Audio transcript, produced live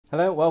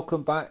Hello,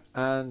 welcome back,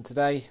 and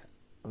today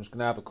I'm just going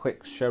to have a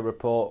quick show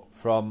report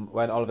from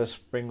when Oliver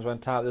Springs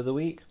went out the other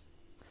week.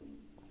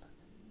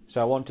 So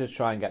I wanted to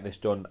try and get this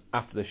done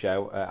after the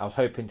show. I was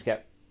hoping to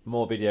get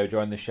more video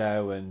during the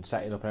show and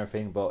setting up and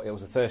everything, but it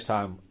was the first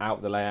time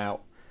out the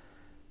layout,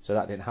 so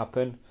that didn't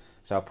happen.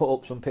 So I'll put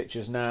up some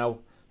pictures now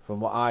from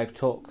what I've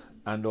took,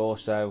 and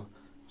also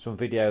some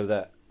video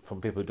that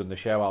from people who've done the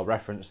show. I'll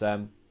reference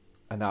them,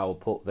 and I will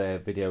put their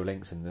video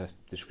links in the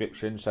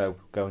description, so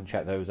go and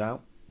check those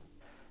out.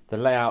 The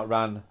layout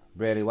ran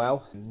really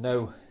well,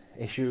 no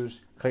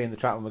issues. Cleaned the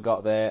track when we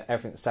got there,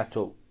 everything set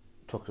up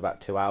took us about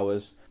 2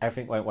 hours.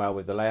 Everything went well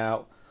with the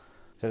layout.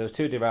 So there was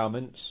 2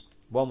 derailments.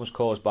 One was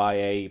caused by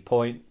a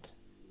point,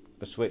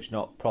 a switch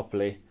not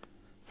properly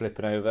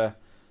flipping over,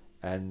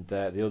 and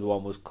the other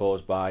one was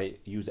caused by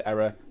user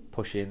error,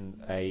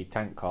 pushing a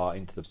tank car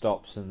into the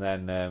stops and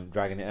then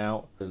dragging it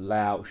out. The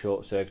layout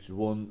short-circuited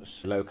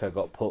once, the loco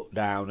got put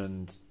down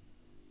and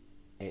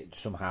it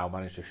somehow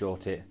managed to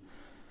short it.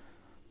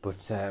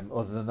 But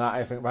other than that,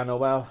 everything ran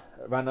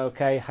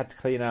okay. Had to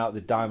clean out the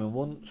diamond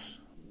once,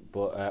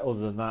 but other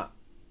than that,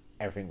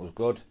 everything was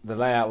good. The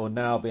layout will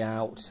now be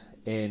out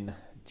in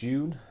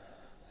June,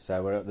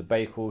 so we're at the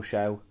Bakewell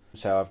show.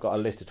 So I've got a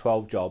list of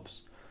 12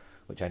 jobs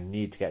which I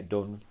need to get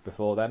done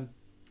before then.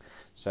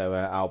 So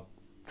I'll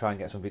try and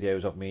get some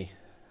videos of me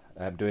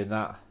doing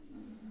that.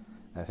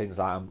 Things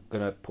like I'm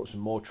going to put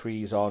some more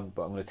trees on,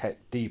 but I'm going to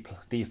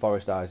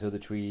deforestise other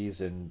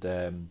trees and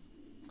a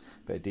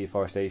bit of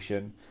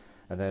deforestation,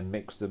 and then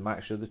match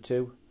the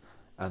two,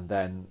 and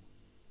then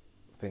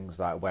things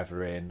like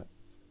weathering,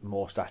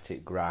 more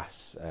static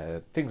grass,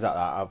 things like that.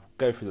 I'll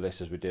go through the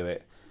list as we do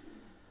it,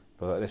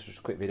 but this was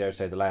a quick video to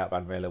say the layout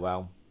ran really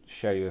well,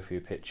 show you a few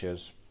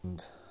pictures,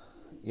 and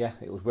yeah,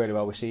 it was really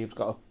well received.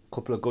 Got a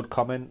couple of good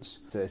comments.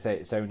 So they say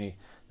it's only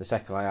the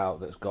second layout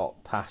that's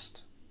got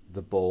past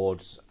the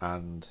boards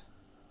and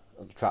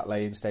the track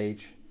laying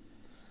stage.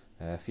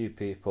 A few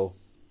people,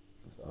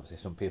 obviously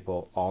some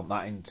people aren't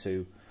that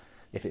into,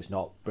 if it's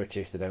not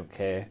British they don't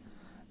care,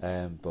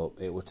 but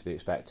it was to be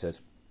expected.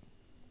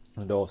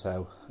 And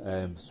also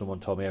someone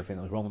told me everything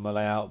that was wrong with my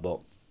layout,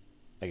 but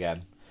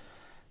again,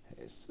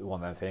 it's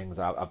one of them things.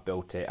 I've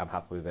built it, I'm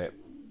happy with it,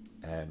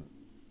 and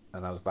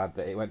I was glad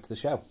that it went to the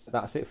show.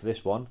 That's it for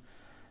this one.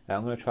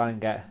 I'm going to try and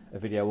get a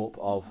video up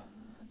of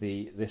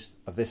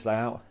this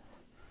layout,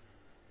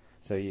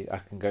 so I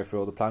can go through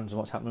all the plans and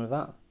what's happening with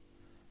that.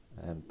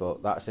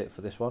 But that's it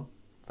for this one.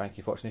 Thank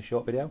you for watching this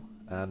short video,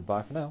 and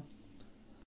bye for now.